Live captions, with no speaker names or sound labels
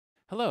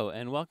Hello,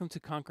 and welcome to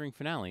Conquering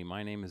Finale.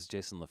 My name is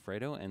Jason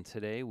Lafredo, and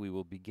today we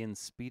will begin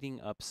speeding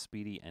up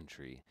Speedy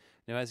Entry.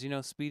 Now, as you know,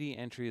 Speedy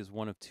Entry is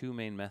one of two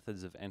main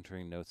methods of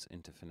entering notes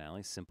into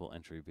Finale, Simple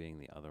Entry being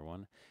the other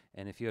one.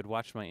 And if you had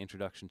watched my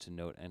introduction to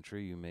note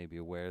entry, you may be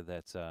aware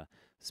that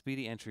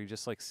Speedy Entry,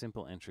 just like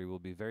Simple Entry, will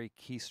be very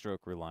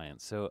keystroke reliant.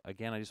 So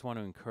again, I just want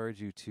to encourage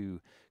you to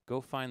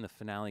go find the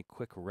Finale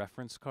quick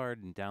reference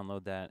card and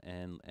download that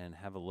and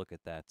have a look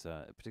at that,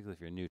 particularly if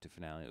you're new to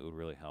Finale, it would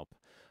really help.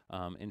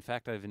 In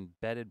fact, I've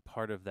embedded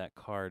part of that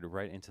card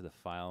right into the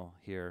file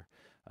here.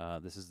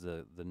 This is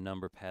the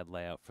number pad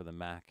layout for the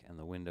Mac and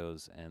the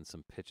Windows, and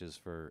some pitches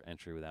for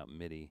entry without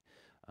MIDI,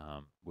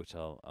 which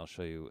I'll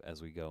show you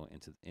as we go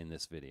in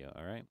this video.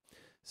 All right.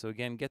 So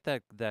again, get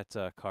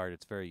that card.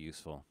 It's very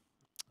useful.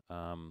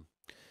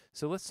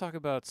 So let's talk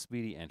about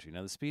Speedy Entry.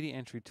 Now, the Speedy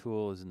Entry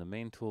tool is in the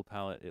main tool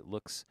palette. It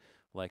looks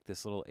like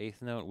this little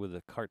eighth note with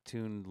the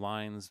cartoon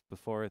lines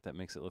before it that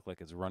makes it look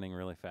like it's running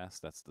really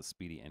fast. That's the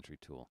Speedy Entry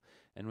tool.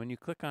 And when you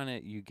click on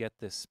it, you get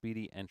this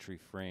Speedy Entry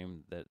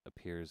frame that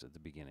appears at the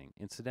beginning.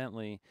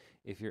 Incidentally,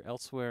 if you're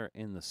elsewhere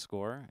in the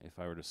score, if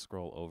I were to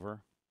scroll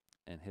over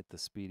and hit the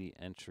Speedy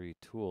Entry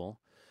tool,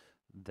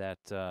 that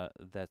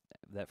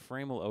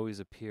frame will always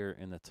appear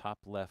in the top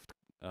left,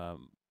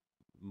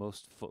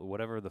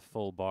 whatever the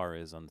full bar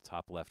is on the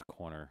top left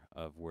corner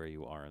of where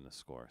you are in the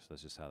score. So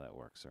that's just how that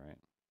works, all right?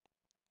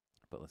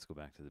 But let's go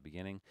back to the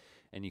beginning.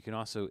 And you can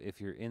also,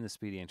 if you're in the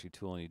Speedy Entry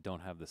tool and you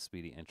don't have the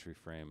Speedy Entry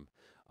frame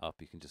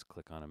up, you can just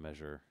click on a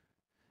measure,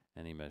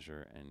 any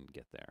measure, and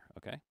get there,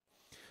 okay?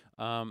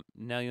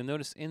 Now you'll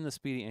notice in the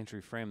Speedy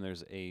Entry frame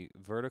there's a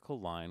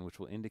vertical line which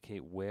will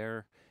indicate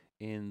where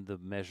in the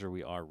measure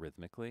we are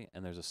rhythmically,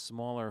 and there's a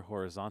smaller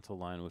horizontal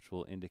line which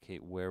will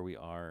indicate where we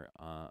are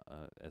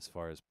as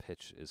far as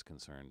pitch is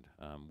concerned,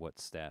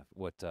 what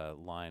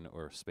line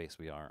or space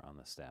we are on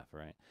the staff,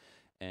 right?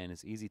 And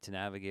it's easy to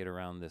navigate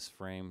around this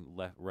frame,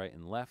 left, right,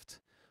 and left.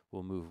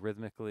 We'll move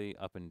rhythmically,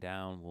 up and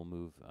down. We'll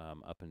move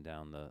up and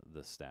down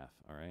the staff,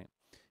 all right?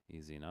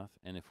 Easy enough.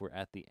 And if we're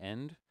at the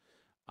end,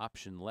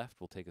 option left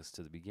will take us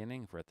to the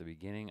beginning. If we're at the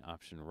beginning,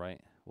 option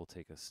right will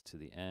take us to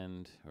the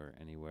end or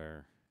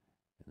anywhere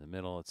in the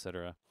middle,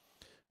 etc.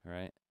 All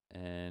right?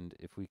 And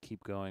if we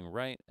keep going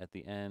right at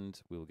the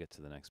end, we will get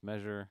to the next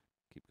measure.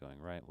 Keep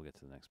going right, we'll get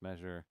to the next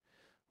measure.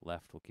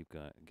 Left, we'll keep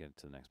get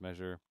to the next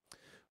measure.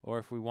 Or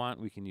if we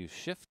want, we can use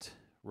shift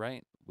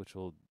right, which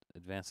will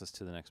advance us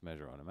to the next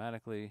measure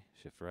automatically,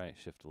 shift right,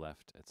 shift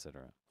left,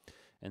 etc.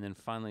 And then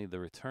finally, the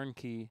return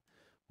key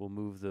will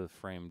move the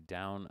frame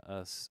down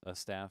a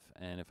staff,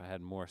 and if I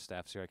had more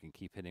staffs here, I can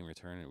keep hitting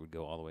return, and it would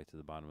go all the way to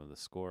the bottom of the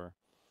score.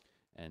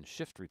 And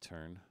shift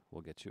return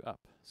will get you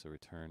up. So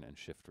return and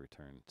shift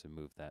return to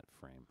move that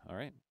frame, all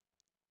right?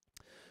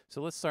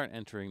 So let's start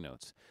entering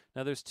notes.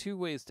 Now there's two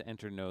ways to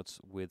enter notes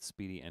with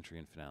Speedy Entry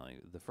and Finale.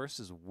 The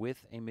first is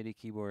with a MIDI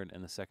keyboard,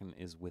 and the second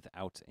is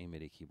without a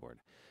MIDI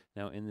keyboard.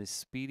 Now in the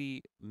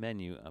Speedy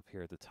menu up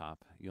here at the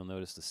top, you'll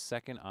notice the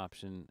second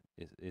option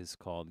is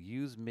called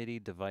Use MIDI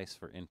Device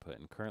for Input,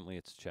 and currently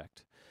it's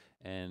checked.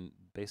 And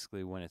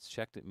basically when it's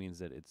checked, it means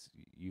that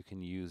you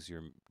can use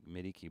your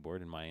MIDI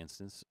keyboard, in my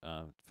instance,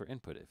 for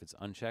input. If it's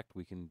unchecked,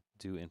 we can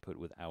do input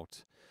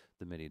without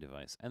the MIDI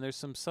device. And there's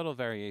some subtle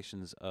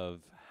variations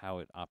of how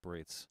it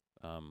operates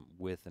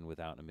with and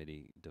without a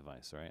MIDI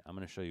device, all right? I'm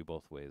going to show you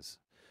both ways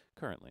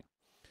currently.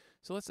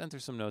 So let's enter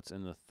some notes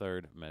in the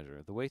third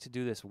measure. The way to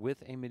do this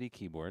with a MIDI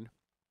keyboard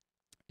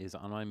is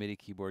on my MIDI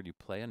keyboard, you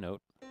play a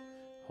note,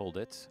 hold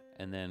it,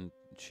 and then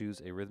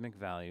choose a rhythmic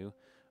value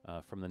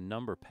from the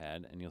number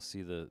pad, and you'll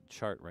see the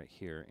chart right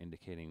here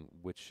indicating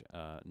which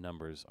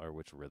numbers are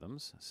which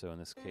rhythms. So in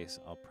this case,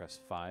 I'll press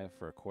 5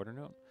 for a quarter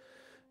note.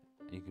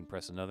 You can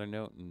press another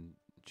note and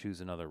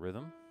choose another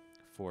rhythm,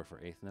 4 for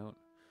eighth note,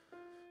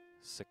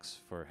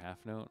 6 for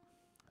half note.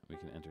 We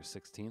can enter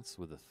sixteenths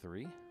with a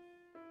 3,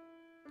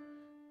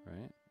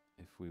 right?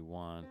 If we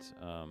want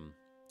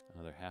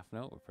another half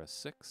note, we'll press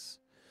 6,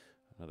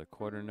 another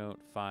quarter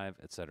note, 5,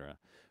 etc.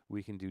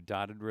 We can do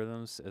dotted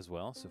rhythms as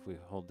well. So if we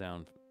hold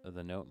down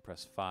the note and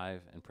press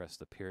 5 and press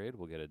the period,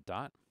 we'll get a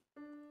dot.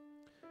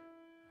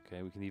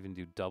 Okay, we can even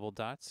do double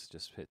dots.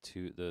 Just hit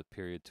the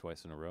period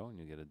twice in a row and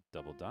you get a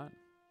double dot,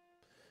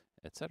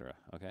 etc.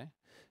 Okay.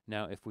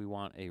 Now, if we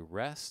want a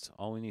rest,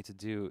 all we need to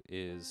do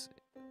is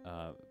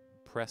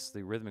press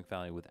the rhythmic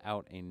value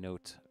without a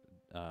note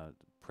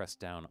pressed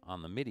down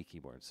on the MIDI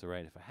keyboard. So,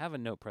 right, if I have a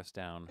note pressed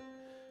down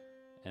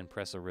and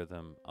press a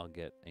rhythm, I'll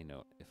get a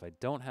note. If I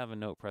don't have a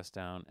note pressed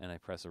down and I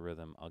press a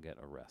rhythm, I'll get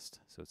a rest.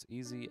 So it's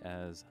easy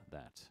as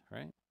that,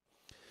 right?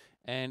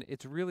 And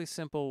it's really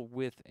simple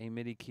with a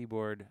MIDI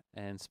keyboard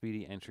and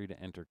Speedy Entry to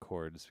enter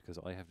chords, because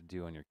all you have to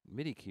do on your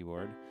MIDI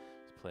keyboard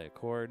is play a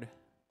chord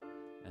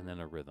and then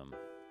a rhythm.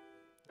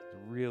 It's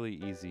really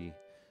easy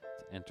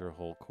to enter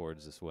whole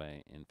chords this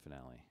way in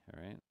Finale,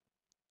 all right?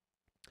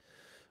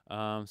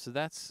 So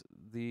that's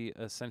the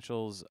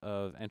essentials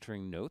of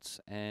entering notes,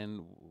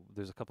 and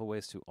there's a couple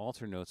ways to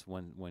alter notes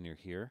when you're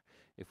here.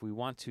 If we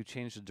want to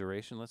change the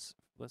duration, let's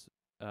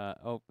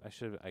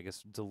I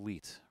guess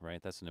delete,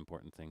 right? That's an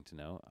important thing to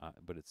know,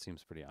 but it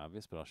seems pretty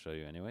obvious, but I'll show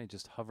you anyway.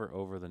 Just hover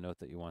over the note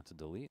that you want to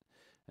delete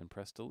and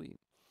press delete.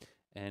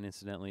 And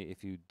incidentally,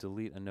 if you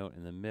delete a note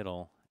in the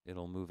middle,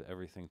 it'll move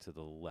everything to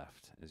the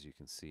left, as you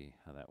can see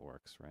how that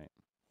works, right?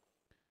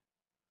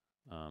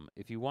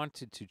 If you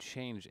wanted to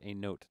change a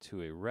note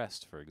to a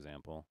rest, for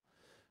example,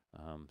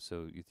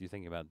 so you're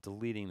thinking about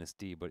deleting this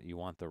D, but you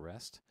want the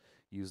rest,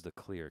 use the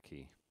clear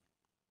key.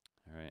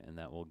 All right, and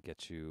that will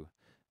get you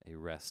a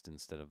rest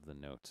instead of the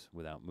note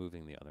without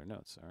moving the other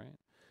notes, all right?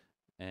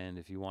 And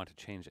if you want to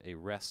change a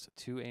rest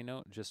to a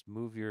note, just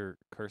move your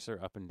cursor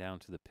up and down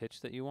to the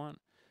pitch that you want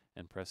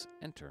and press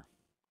enter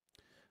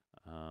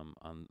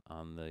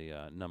on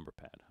the number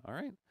pad, all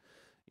right?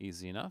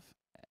 Easy enough.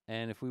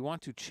 And if we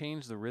want to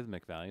change the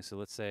rhythmic value, so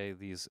let's say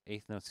these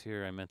eighth notes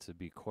here I meant to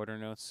be quarter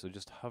notes, so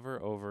just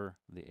hover over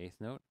the eighth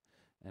note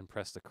and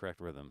press the correct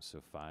rhythm,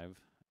 so 5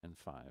 and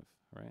 5,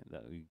 right?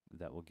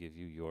 That will give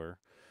you your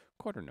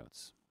quarter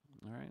notes,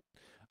 all right?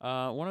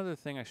 One other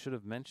thing I should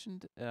have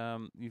mentioned,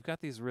 you've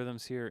got these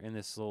rhythms here in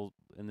this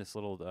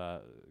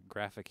little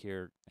graphic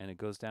here, and it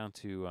goes down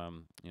to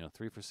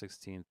 3 for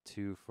 16th,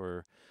 2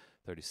 for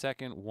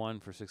 32nd, 1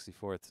 for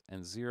 64th,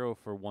 and 0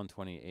 for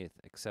 128th,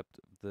 except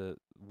the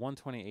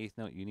 128th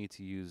note, you need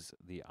to use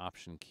the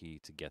option key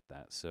to get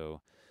that. So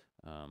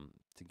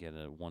to get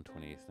a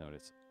 128th note,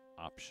 it's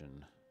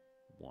option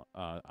 0,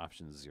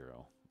 option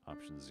 0,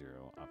 option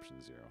 0,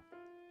 option 0.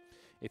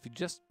 If you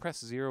just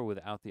press 0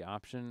 without the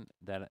option,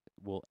 that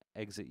will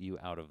exit you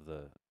out of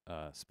the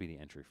Speedy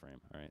Entry frame.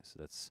 All right, so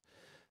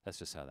that's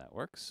just how that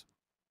works.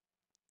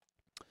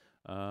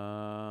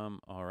 All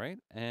right,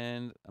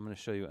 and I'm going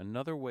to show you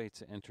another way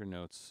to enter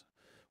notes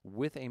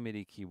with a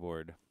MIDI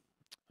keyboard,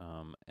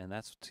 and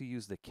that's to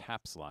use the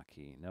caps lock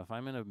key. Now, if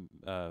I'm in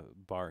a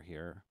bar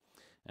here,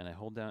 and I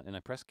hold down and I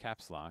press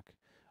caps lock,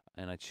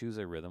 and I choose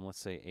a rhythm, let's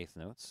say eighth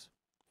notes,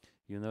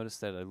 you'll notice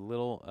that a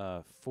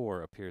little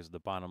 4 appears at the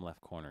bottom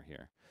left corner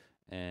here.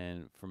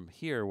 And from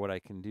here, what I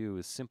can do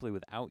is simply,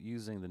 without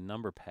using the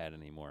number pad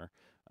anymore,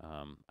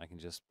 I can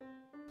just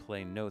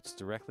play notes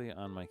directly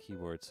on my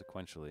keyboard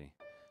sequentially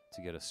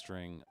to get a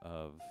string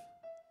of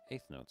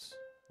eighth notes,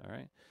 all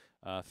right?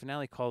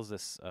 Finale calls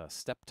this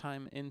step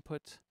time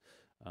input,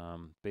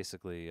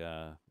 basically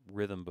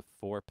rhythm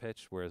before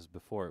pitch, whereas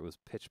before it was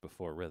pitch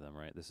before rhythm,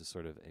 right? This is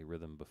sort of a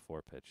rhythm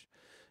before pitch.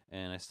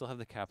 And I still have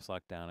the caps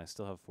lock down. I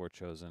still have 4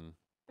 chosen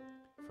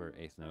for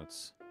eighth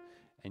notes.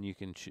 And you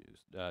can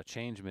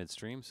change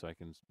midstream, so I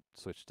can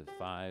switch to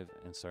 5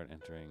 and start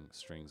entering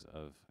strings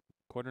of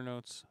quarter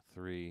notes,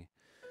 3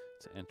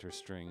 to enter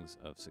strings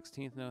of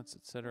 16th notes,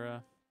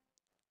 etc.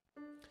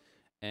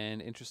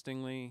 And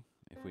interestingly,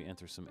 if we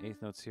enter some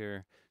eighth notes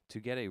here, to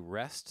get a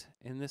rest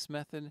in this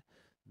method,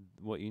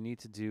 what you need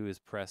to do is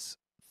press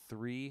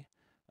 3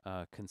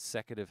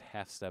 consecutive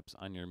half steps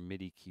on your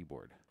MIDI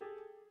keyboard.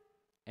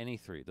 Any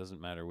 3,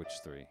 doesn't matter which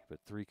 3, but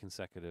 3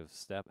 consecutive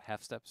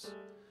half steps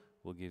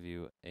will give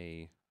you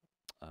a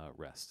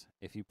rest.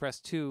 If you press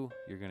 2,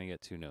 you're going to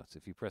get 2 notes.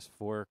 If you press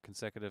 4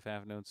 consecutive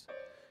half notes,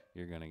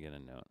 you're going to get a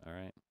note, all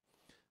right?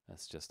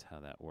 That's just how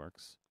that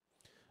works.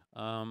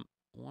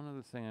 One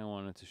other thing I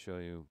wanted to show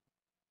you,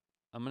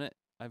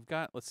 I've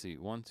got, let's see,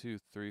 1, 2,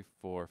 3,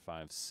 4,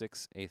 5,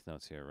 6 eighth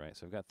notes here, right?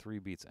 So I've got 3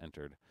 beats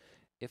entered.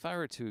 If I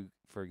were to,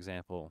 for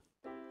example,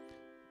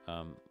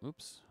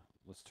 let's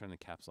turn the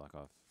caps lock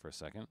off for a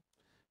second.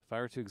 If I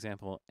were to,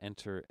 example,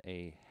 enter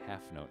a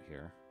half note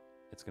here,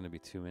 it's going to be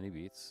too many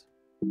beats.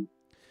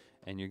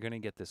 And you're going to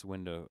get this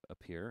window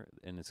appear,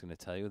 and it's going to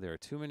tell you there are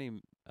too many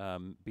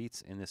beats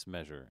in this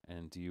measure.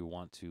 And do you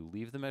want to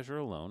leave the measure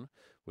alone,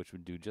 which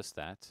would do just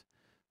that?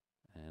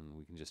 And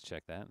we can just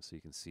check that so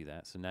you can see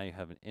that. So now you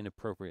have an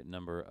inappropriate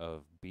number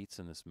of beats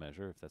in this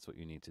measure. If that's what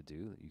you need to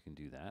do, you can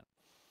do that.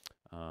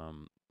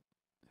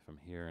 If I'm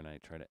here and I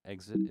try to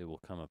exit, it will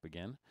come up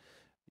again.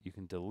 You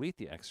can delete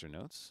the extra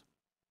notes,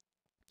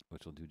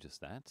 which will do just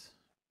that.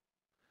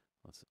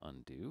 Let's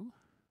undo.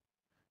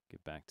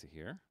 Get back to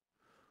here.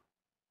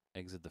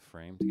 Exit the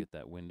frame to get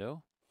that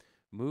window.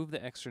 Move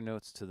the extra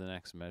notes to the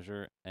next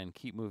measure and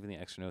keep moving the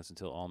extra notes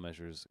until all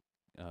measures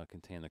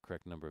contain the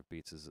correct number of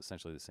beats. Is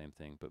essentially the same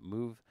thing, but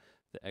move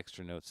the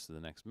extra notes to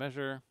the next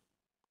measure,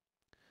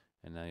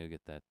 and now you'll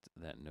get that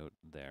note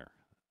there.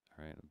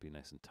 All right, it'll be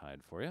nice and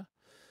tied for you,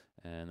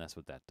 and that's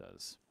what that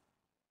does.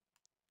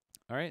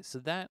 All right, so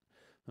that,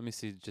 let me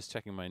see, just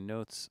checking my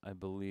notes, I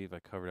believe I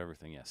covered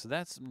everything. Yeah, so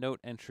that's note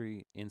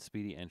entry in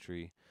Speedy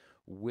Entry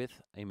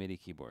with a MIDI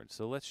keyboard.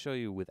 So let's show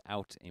you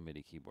without a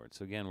MIDI keyboard.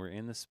 So again, we're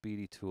in the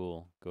Speedy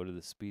tool, go to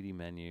the Speedy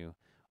menu,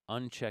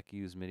 uncheck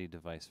use MIDI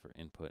device for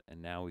input,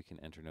 and now we can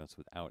enter notes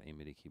without a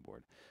MIDI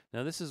keyboard.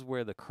 Now this is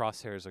where the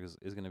crosshairs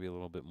is going to be a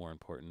little bit more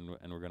important,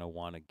 and we're going to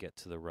want to get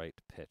to the right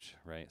pitch,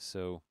 right?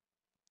 So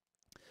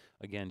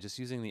again, just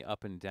using the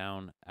up and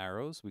down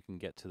arrows, we can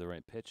get to the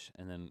right pitch,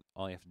 and then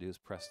all you have to do is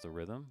press the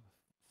rhythm,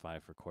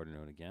 5 for quarter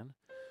note again,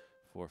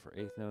 4 for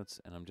eighth notes,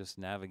 and I'm just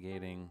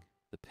navigating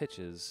the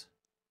pitches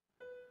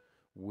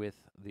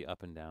with the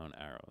up and down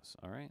arrows,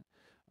 all right?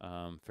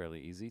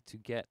 Fairly easy. To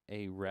get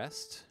a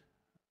rest,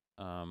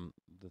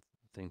 the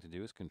thing to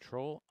do is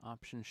Control,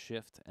 Option,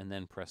 Shift, and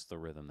then press the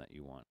rhythm that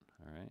you want.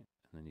 All right,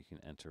 and then you can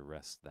enter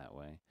rest that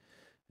way,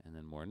 and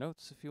then more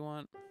notes if you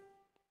want,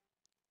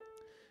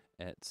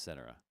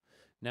 etc.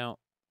 Now,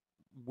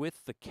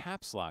 with the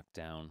caps lock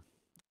down,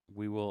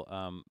 we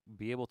will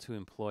be able to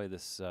employ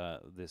this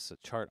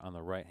chart on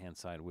the right hand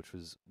side,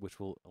 which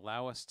will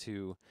allow us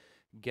to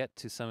get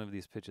to some of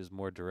these pitches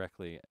more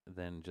directly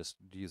than just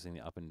using the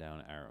up and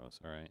down arrows.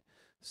 All right,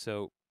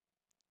 so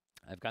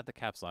I've got the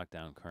caps lock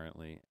down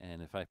currently,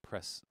 and if I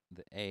press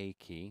the A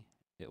key,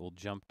 it will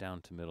jump down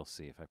to middle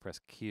C. If I press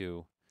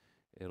Q,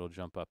 it'll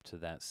jump up to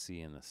that C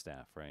in the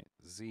staff, right?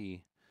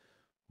 Z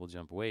will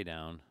jump way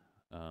down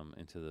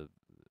into the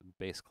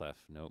bass clef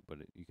note, but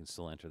you can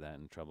still enter that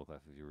in treble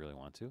clef if you really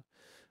want to.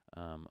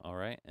 All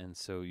right, and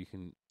so you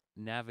can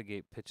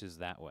navigate pitches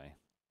that way.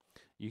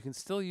 You can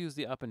still use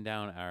the up and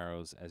down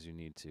arrows as you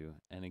need to,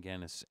 and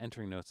again,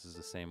 entering notes is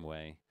the same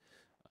way.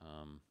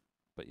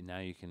 But now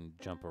you can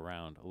jump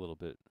around a little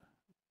bit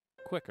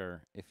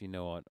quicker if you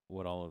know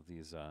what all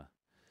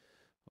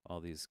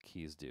these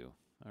keys do.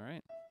 All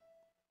right.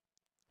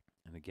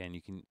 And again,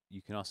 you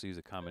can also use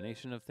a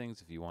combination of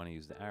things if you want to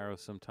use the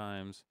arrows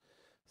sometimes.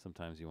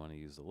 Sometimes you want to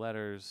use the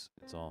letters.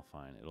 It's all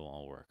fine. It'll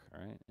all work. All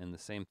right. And the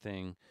same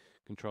thing,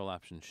 Control,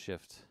 Option,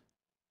 Shift,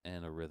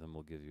 and a rhythm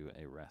will give you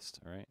a rest.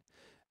 All right.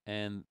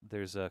 And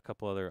there's a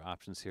couple other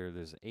options here.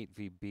 There's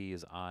 8VB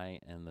is I,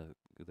 and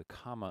the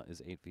comma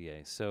is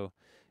 8VA. So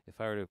if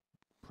I were to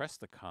press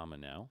the comma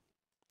now,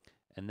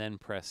 and then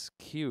press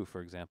Q,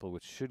 for example,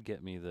 which should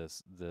get me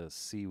the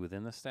C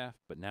within the staff,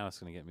 but now it's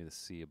going to get me the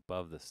C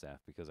above the staff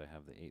because I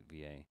have the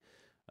 8VA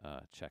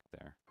check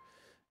there.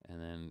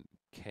 And then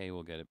K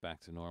will get it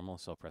back to normal,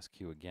 so I'll press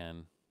Q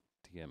again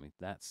to get me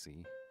that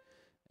C.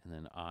 And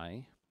then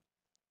I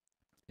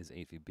is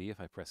 8VB.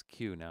 If I press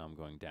Q, now I'm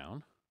going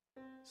down.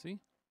 See?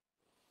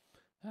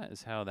 That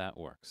is how that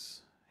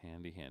works.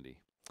 Handy, handy.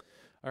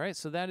 All right,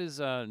 so that is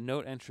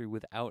note entry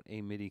without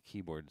a MIDI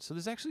keyboard. So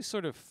there's actually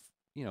sort of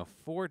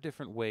 4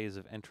 different ways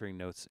of entering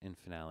notes in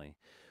Finale.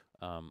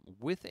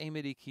 With a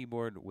MIDI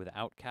keyboard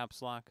without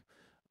caps lock,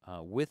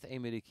 with a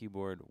MIDI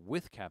keyboard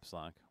with caps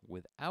lock,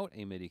 without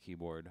a MIDI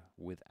keyboard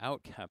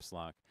without caps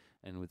lock,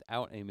 and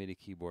without a MIDI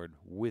keyboard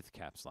with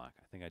caps lock.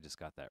 I think I just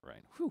got that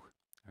right. Whew.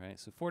 All right,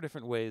 so 4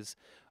 different ways.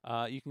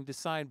 You can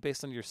decide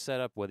based on your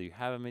setup whether you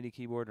have a MIDI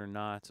keyboard or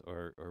not,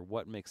 or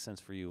what makes sense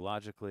for you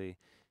logically.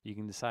 You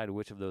can decide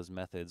which of those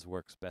methods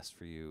works best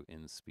for you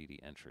in Speedy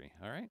Entry.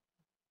 All right?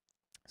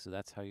 So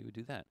that's how you would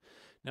do that.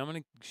 Now I'm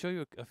going to show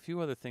you a few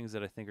other things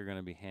that I think are going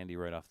to be handy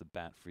right off the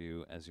bat for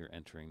you as you're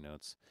entering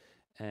notes.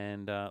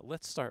 And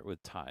let's start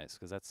with ties,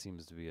 because that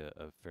seems to be a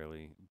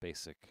fairly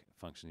basic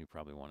function you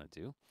probably want to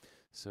do.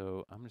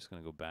 So I'm just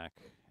going to go back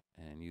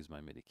and use my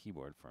MIDI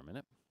keyboard for a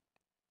minute.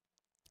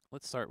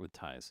 Let's start with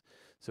ties.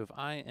 So if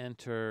I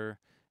enter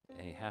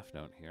a half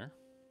note here,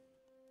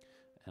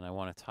 and I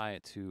want to tie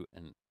it to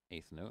an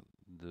eighth note,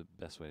 the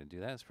best way to do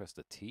that is press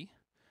the T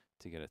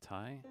to get a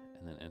tie,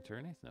 and then enter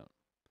an eighth note.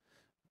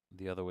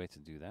 The other way to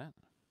do that,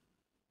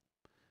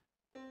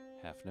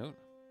 half note,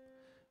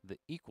 the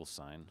equal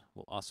sign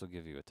will also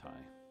give you a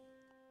tie.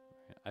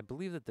 I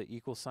believe that the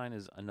equal sign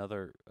is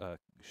another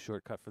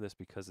shortcut for this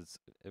because it's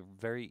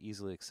very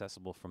easily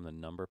accessible from the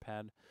number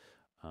pad.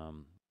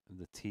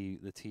 The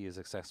T is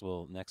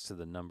accessible next to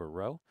the number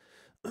row,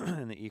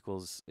 and the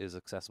equals is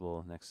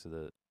accessible next to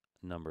the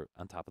number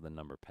on top of the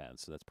number pad.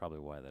 So that's probably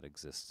why that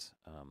exists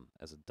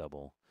as a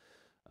double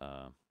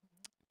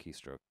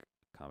keystroke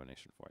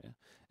combination for you.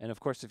 And of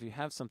course, if you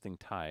have something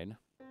tied,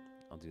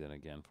 I'll do that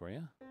again for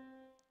you.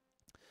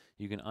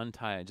 You can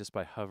untie it just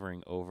by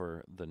hovering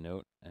over the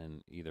note,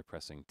 and either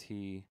pressing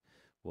T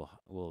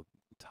will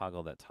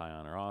toggle that tie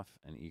on or off,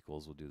 and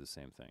equals will do the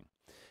same thing.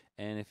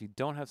 And if you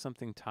don't have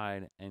something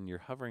tied and you're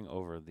hovering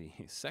over the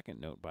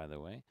second note, by the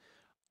way,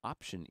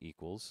 Option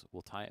equals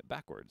will tie it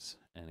backwards.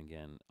 And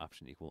again,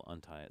 Option equal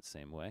untie it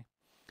same way.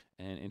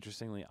 And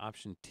interestingly,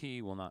 Option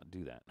T will not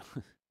do that.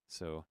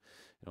 So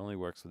it only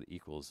works with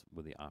equals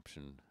with the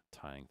option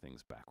tying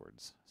things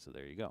backwards. So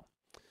there you go.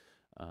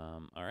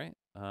 All right.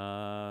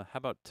 How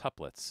about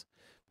tuplets?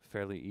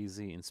 Fairly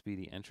easy in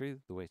Speedy Entry.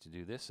 The way to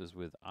do this is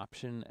with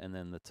Option and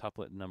then the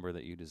tuplet number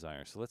that you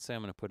desire. So let's say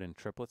I'm going to put in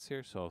triplets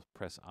here. So I'll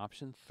press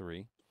Option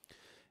 3.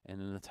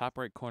 And in the top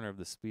right corner of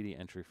the Speedy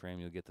Entry frame,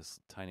 you'll get this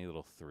tiny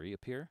little 3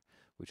 appear,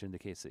 which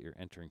indicates that you're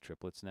entering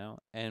triplets now.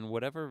 And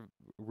whatever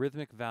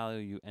rhythmic value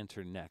you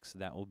enter next,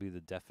 that will be the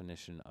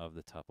definition of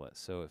the tuplet.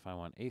 So if I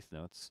want eighth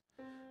notes,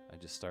 I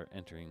just start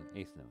entering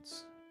eighth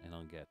notes, and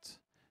I'll get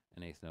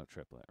an eighth note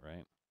triplet,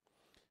 right?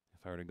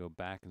 If I were to go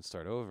back and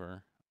start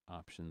over,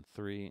 Option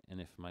 3,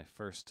 and if my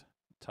first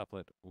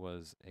tuplet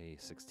was a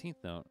 16th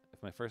note,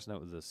 if my first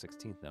note was a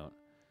 16th note,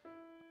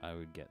 I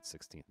would get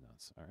 16th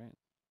notes, all right?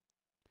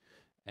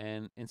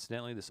 And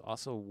incidentally, this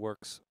also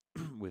works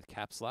with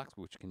caps lock,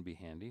 which can be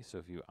handy. So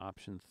if you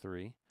Option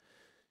 3,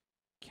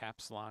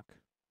 caps lock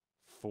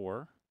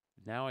 4,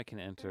 now I can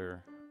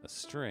enter a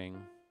string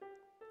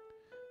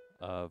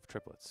of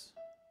triplets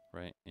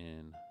right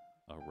in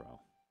a row,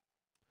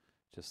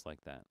 just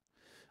like that.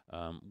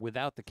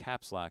 Without the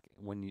caps lock,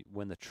 when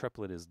the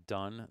triplet is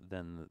done,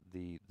 then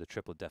the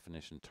triplet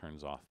definition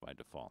turns off by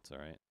default. All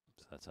right,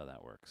 so that's how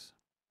that works.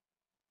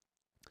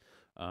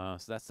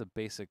 So that's the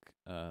basic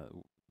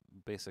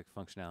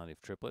functionality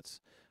of triplets.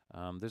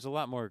 There's a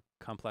lot more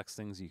complex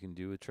things you can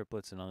do with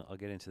triplets, and I'll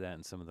get into that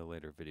in some of the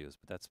later videos.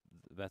 But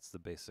that's the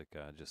basic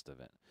gist of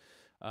it.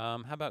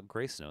 How about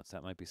grace notes?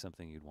 That might be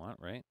something you'd want,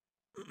 right?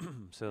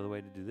 So the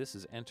way to do this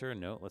is enter a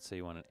note. Let's say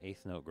you want an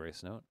eighth note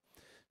grace note.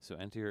 So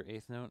enter your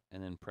eighth note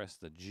and then press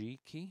the G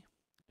key,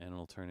 and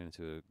it'll turn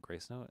into a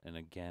grace note. And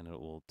again, it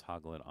will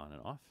toggle it on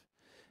and off.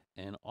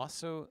 And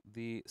also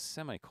the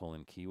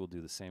semicolon key will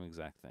do the same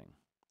exact thing.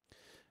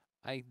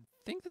 I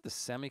think that the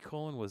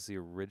semicolon was the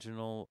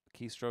original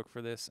keystroke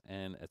for this,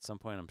 and at some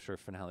point I'm sure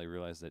Finale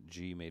realized that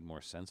G made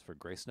more sense for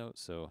grace note,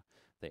 so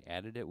they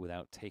added it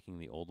without taking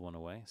the old one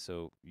away.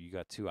 So you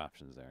got two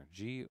options there,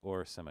 G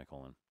or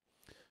semicolon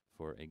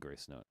for a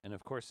grace note. And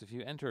of course, if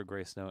you enter a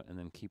grace note and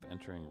then keep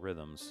entering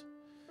rhythms,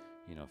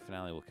 you know,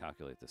 Finale will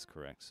calculate this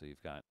correct. So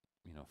you've got,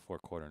 you know, 4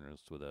 quarter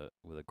notes with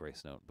a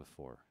grace note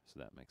before, so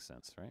that makes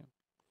sense, right?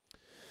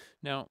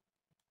 Now,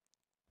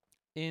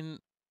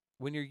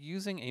 when you're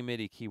using a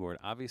MIDI keyboard,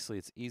 obviously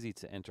it's easy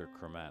to enter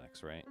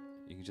chromatics, right?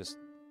 You can just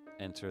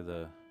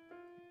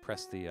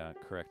press the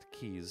correct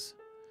keys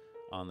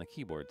on the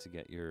keyboard to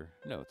get your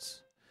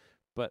notes.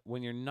 But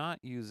when you're not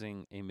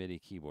using a MIDI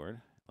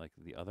keyboard, like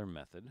the other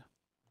method,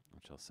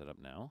 which I'll set up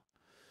now,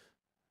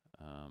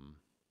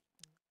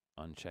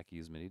 uncheck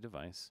use MIDI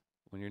device.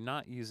 When you're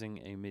not using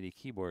a MIDI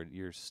keyboard,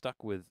 you're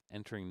stuck with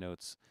entering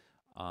notes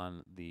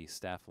on the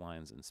staff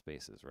lines and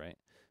spaces, right?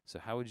 So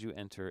how would you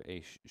enter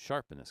a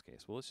sharp in this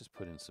case? Well, let's just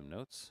put in some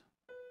notes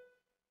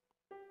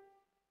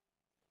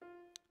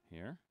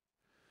here.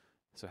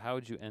 So how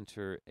would you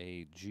enter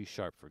a G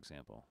sharp, for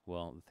example?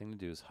 Well, the thing to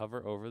do is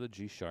hover over the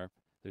G sharp.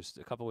 There's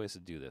a couple ways to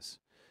do this.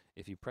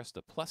 If you press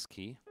the plus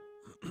key,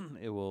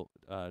 it will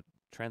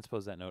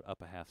transpose that note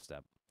up a half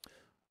step,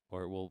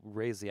 or it will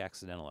raise the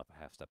accidental up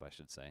a half step, I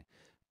should say.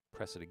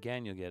 Press it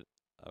again, you'll get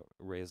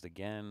raised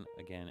again,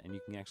 and you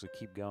can actually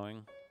keep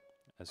going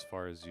as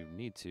far as you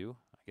need to.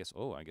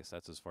 I guess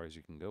that's as far as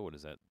you can go. What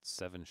is that,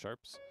 7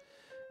 sharps?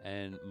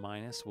 And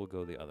minus will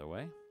go the other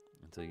way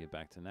until you get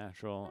back to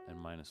natural, and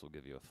minus will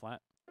give you a flat.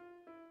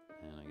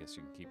 And I guess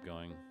you can keep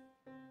going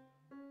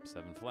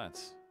 7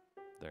 flats.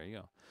 There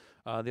you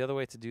go. The other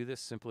way to do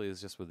this simply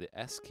is just with the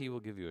S key will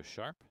give you a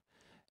sharp,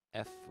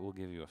 F will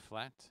give you a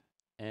flat,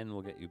 N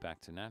will get you back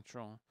to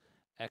natural,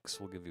 X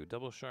will give you a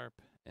double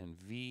sharp, and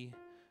V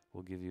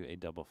will give you a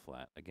double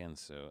flat. Again,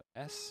 so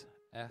S,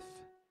 F,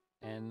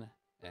 N,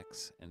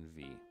 X, and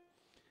V.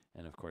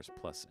 And of course,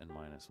 plus and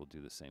minus will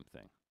do the same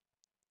thing.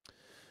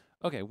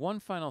 Okay, one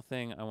final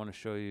thing I want to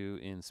show you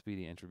in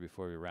Speedy Entry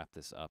before we wrap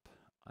this up.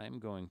 I'm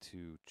going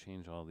to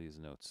change all these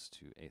notes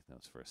to eighth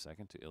notes for a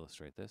second to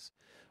illustrate this.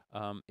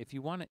 If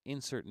you want to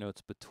insert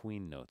notes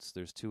between notes,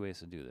 there's 2 ways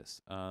to do this.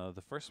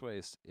 The first way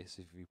is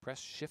if you press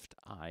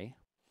Shift-I,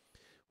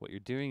 what you're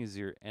doing is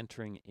you're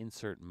entering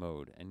insert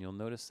mode, and you'll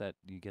notice that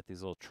you get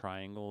these little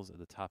triangles at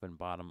the top and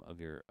bottom of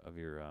your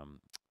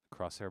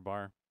crosshair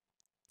bar,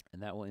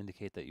 and that will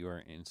indicate that you are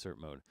in insert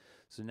mode.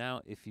 So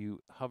now if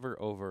you hover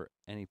over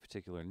any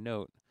particular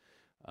note,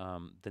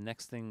 the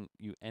next thing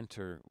you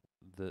enter,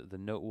 the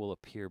note will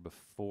appear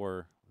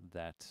before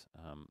that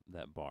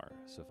bar.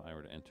 So if I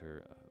were to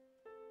enter,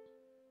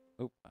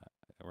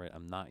 right,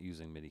 I'm not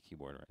using MIDI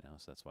keyboard right now,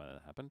 so that's why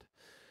that happened.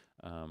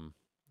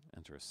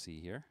 Enter a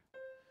C here.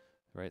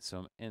 Right,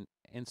 so I'm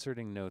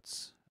inserting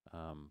notes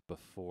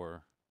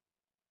before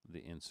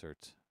the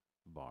insert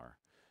bar.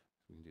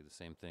 We can do the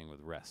same thing with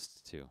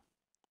rest too.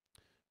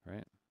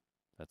 Right,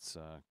 that's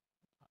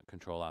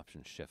Control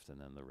Option Shift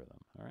and then the rhythm.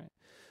 All right.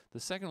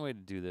 The second way to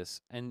do this,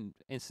 and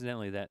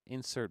incidentally, that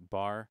insert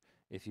bar,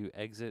 if you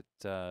exit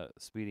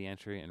Speedy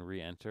Entry and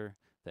re-enter,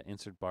 that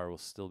insert bar will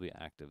still be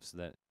active. So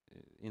that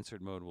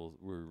insert mode will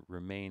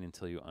remain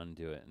until you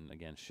undo it, and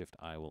again,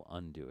 Shift-I will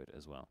undo it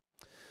as well.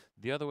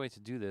 The other way to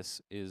do this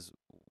is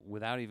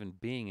without even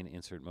being in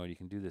insert mode. You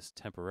can do this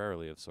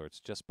temporarily of sorts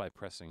just by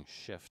pressing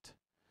Shift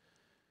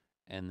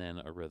and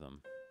then a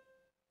rhythm,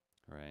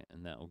 right?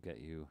 And that will get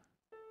you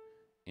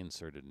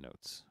inserted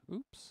notes.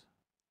 Oops,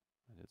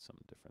 I did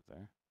something different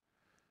there.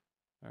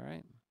 All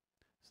right,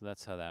 so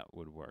that's how that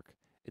would work.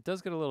 It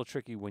does get a little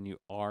tricky when you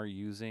are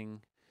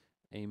using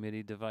a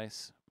MIDI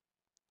device.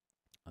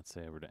 Let's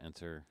say I were to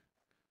enter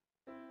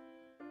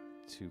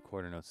 2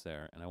 quarter notes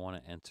there, and I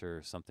want to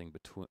enter something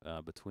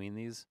between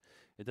these.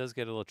 It does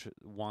get a little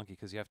wonky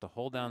because you have to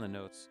hold down the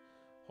notes,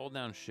 hold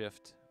down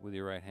Shift with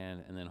your right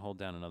hand, and then hold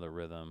down another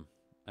rhythm.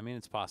 I mean,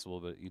 it's possible,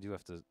 but you do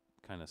have to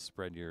kind of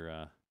spread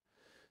your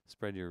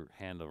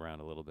hand around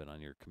a little bit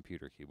on your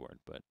computer keyboard,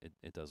 but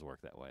it does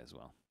work that way as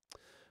well.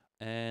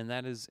 And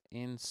that is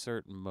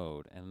insert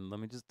mode. And let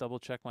me just double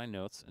check my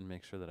notes and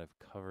make sure that I've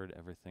covered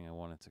everything I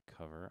wanted to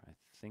cover. I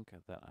think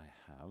that I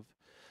have.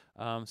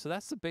 So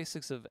that's the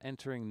basics of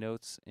entering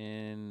notes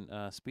in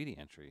Speedy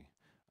Entry.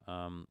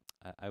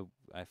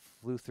 I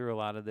flew through a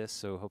lot of this,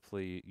 so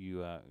hopefully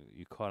you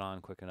caught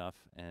on quick enough,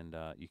 and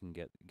you can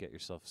get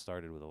yourself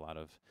started with a lot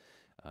of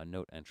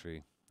note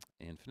entry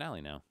in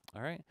Finale now.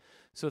 All right.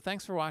 So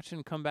thanks for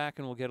watching. Come back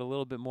and we'll get a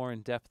little bit more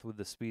in depth with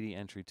the Speedy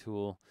Entry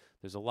tool.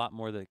 There's a lot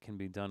more that can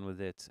be done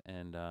with it,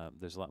 and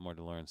there's a lot more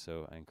to learn.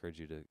 So I encourage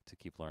you to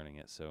keep learning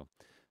it. So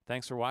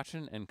thanks for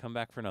watching, and come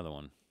back for another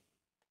one.